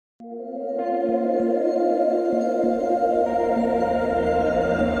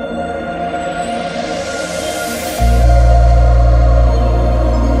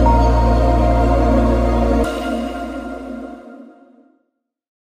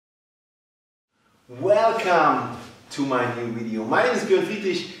Welcome to my new video. My name is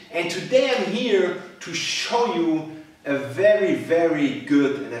Björns and today I'm here to show you a very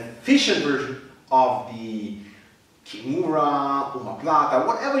good and efficient version of the Kimura, omoplata,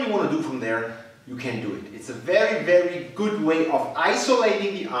 whatever you want to do from there, you can do it. It's a very good way of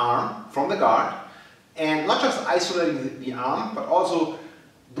isolating the arm from the guard, and not just isolating the arm, but also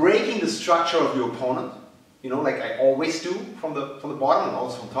breaking the structure of your opponent, you know, like I always do from the bottom and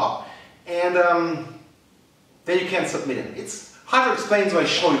also from top. And then you can submit it. It's hard to explain, so I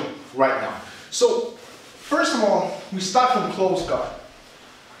show you right now. So first of all, we start from close guard.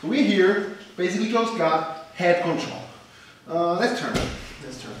 So we're here, basically close guard, head control. Let's turn.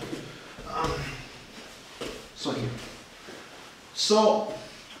 So here. So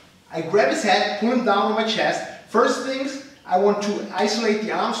I grab his head, pull him down on my chest. First things, I want to isolate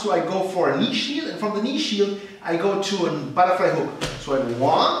the arm, so I go for a knee shield, and from the knee shield, I go to a butterfly hook. So I go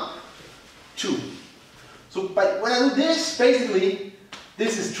 1, 2. So when I do this, basically,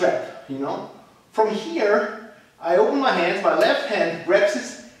 this is trapped, you know. From here, I open my hands, my left hand grabs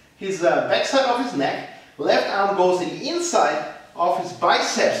his backside of his neck, left arm goes in the inside of his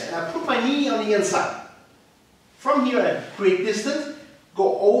biceps, and I put my knee on the inside. From here, I create distance,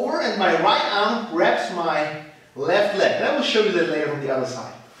 go over, and my right arm grabs my left leg. And I will show you that later from the other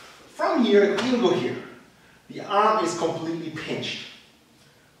side. From here, I can even go here. The arm is completely pinched.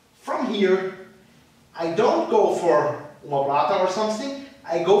 From here, I don't go for omoplata or something,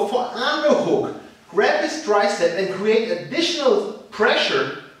 I go for underhook. Grab his tricep and create additional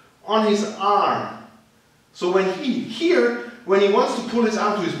pressure on his arm. So when he wants to pull his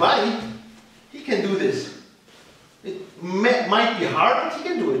arm to his body, he can do this. It might be hard, but he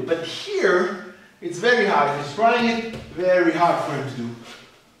can do it. But here, it's very hard. If he's trying it, very hard for him to do.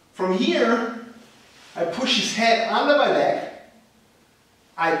 From here, I push his head under my leg,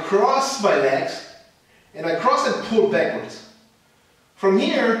 I cross my legs, and I cross and pull backwards. From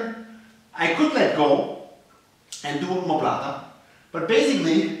here, I could let go and do omoplata, but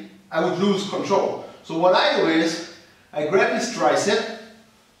basically, I would lose control. So what I do is, I grab his tricep,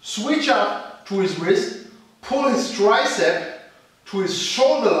 switch up to his wrist, pull his tricep to his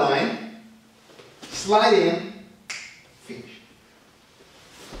shoulder line, slide in, finish.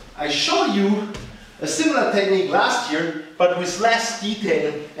 I showed you a similar technique last year, but with less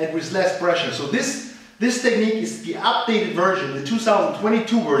detail and with less pressure. So this technique is the updated version, the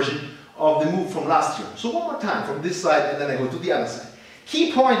 2022 version of the move from last year. So one more time from this side, and then I go to the other side.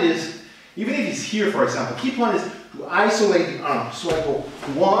 Key point is, even if he's here, for example, key point is to isolate the arm. So I go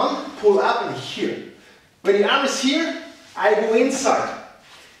 1, pull up, and here. When the arm is here, I go inside.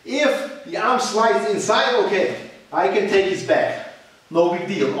 If the arm slides inside, okay, I can take his back. No big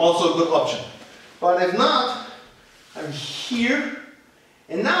deal, also a good option. But if not, I'm here,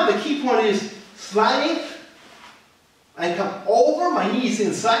 and now the key point is sliding. I come over, my knee is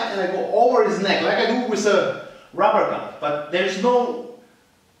inside, and I go over his neck, like I do with a rubber gun. But there's no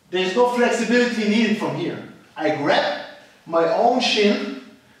flexibility needed from here. I grab my own shin,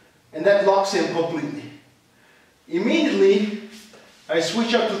 and that locks him completely. Immediately, I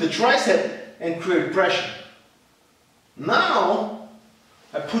switch up to the tricep and create pressure. Now,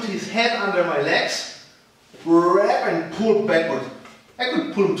 I put his head under my legs, grab and pull backward. I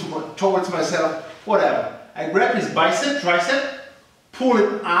could pull him towards myself, whatever. I grab his bicep, tricep, pull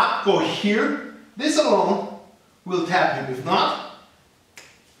it up, go here. This alone will tap him. If not,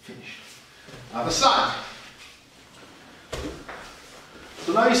 finish. Other side.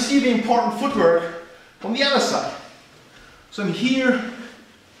 So now you see the important footwork from the other side. So I'm here,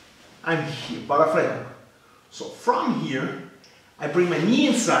 butterfly hook. So from here, I bring my knee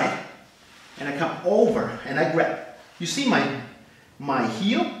inside, and I come over, and I grab. You see my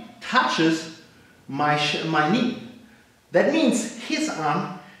heel touches my knee. That means his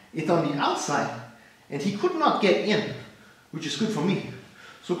arm is on the outside, and he could not get in, which is good for me.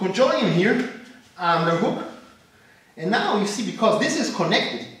 So controlling him here, underhook, and now you see, because this is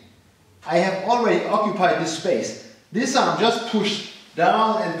connected, I have already occupied this space. This arm just pushed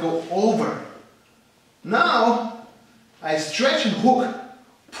down and go over. Now, I stretch and hook,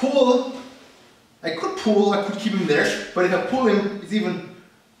 pull. I could keep him there, but if I pull him, it's even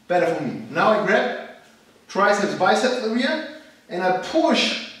better for me. Now I grab triceps, biceps area, and I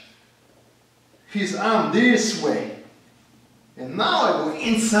push his arm this way. And now I go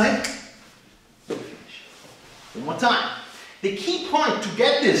inside, finish. One more time. The key point to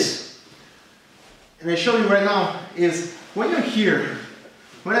get this, and I show you right now, is when you're here,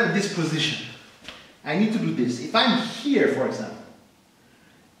 when I'm in this position, I need to do this. If I'm here, for example,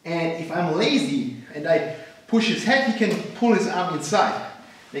 and if I'm lazy and I push his head, he can pull his arm inside,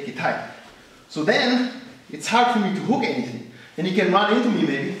 make it tight. So then, it's hard for me to hook anything. And he can run into me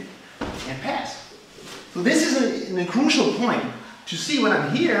maybe and pass. So this is a crucial point to see when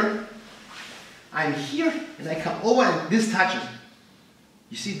I'm here and I come over and this touches.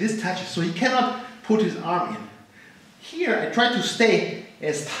 You see, this touches, so he cannot put his arm in. Here, I try to stay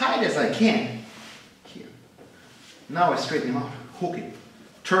as tight as I can. Here. Now I straighten him out, hook it.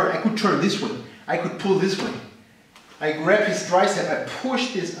 Turn, I could turn this way. I could pull this way. I grab his tricep, I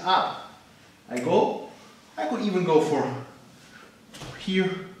push this up. I could even go for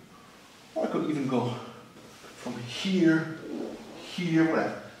here, or I could even go from here,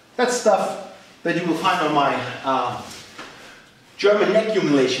 whatever. That's stuff that you will find on my German neck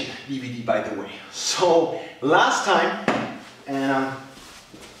humiliation DVD, by the way. So last time, and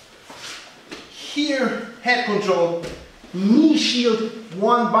here, head control, knee shield,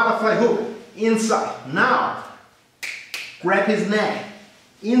 one butterfly hook, inside. Now, grab his neck,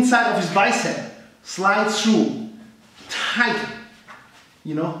 inside of his bicep, slide through, tight.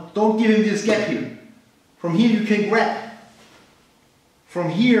 You know, don't give him this gap here. From here you can grab. From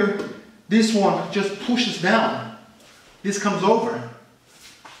here, this one just pushes down. This comes over.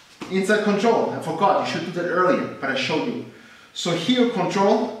 Inside control. I forgot, you should do that earlier, but I showed you. So here,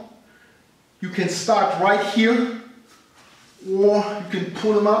 control. You can start right here, or you can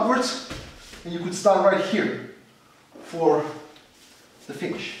pull them outwards, and you could start right here for the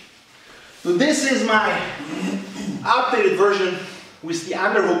finish. So this is my updated version with the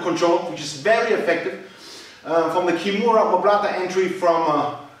underhook control, which is very effective. From the Kimura Moblata entry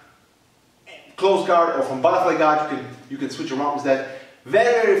from close guard or from butterfly guard, you can switch around with that.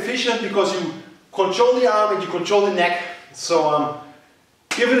 Very, very efficient because you control the arm and you control the neck. So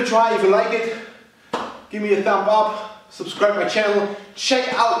give it a try if you like it. Give me a thumb up, subscribe my channel,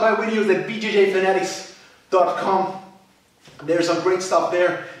 check out my videos at bjjfanatics.com. There's some great stuff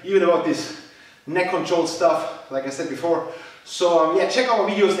there, even about this neck control stuff, like I said before. So yeah, check out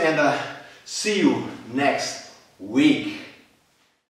my videos and see you next week.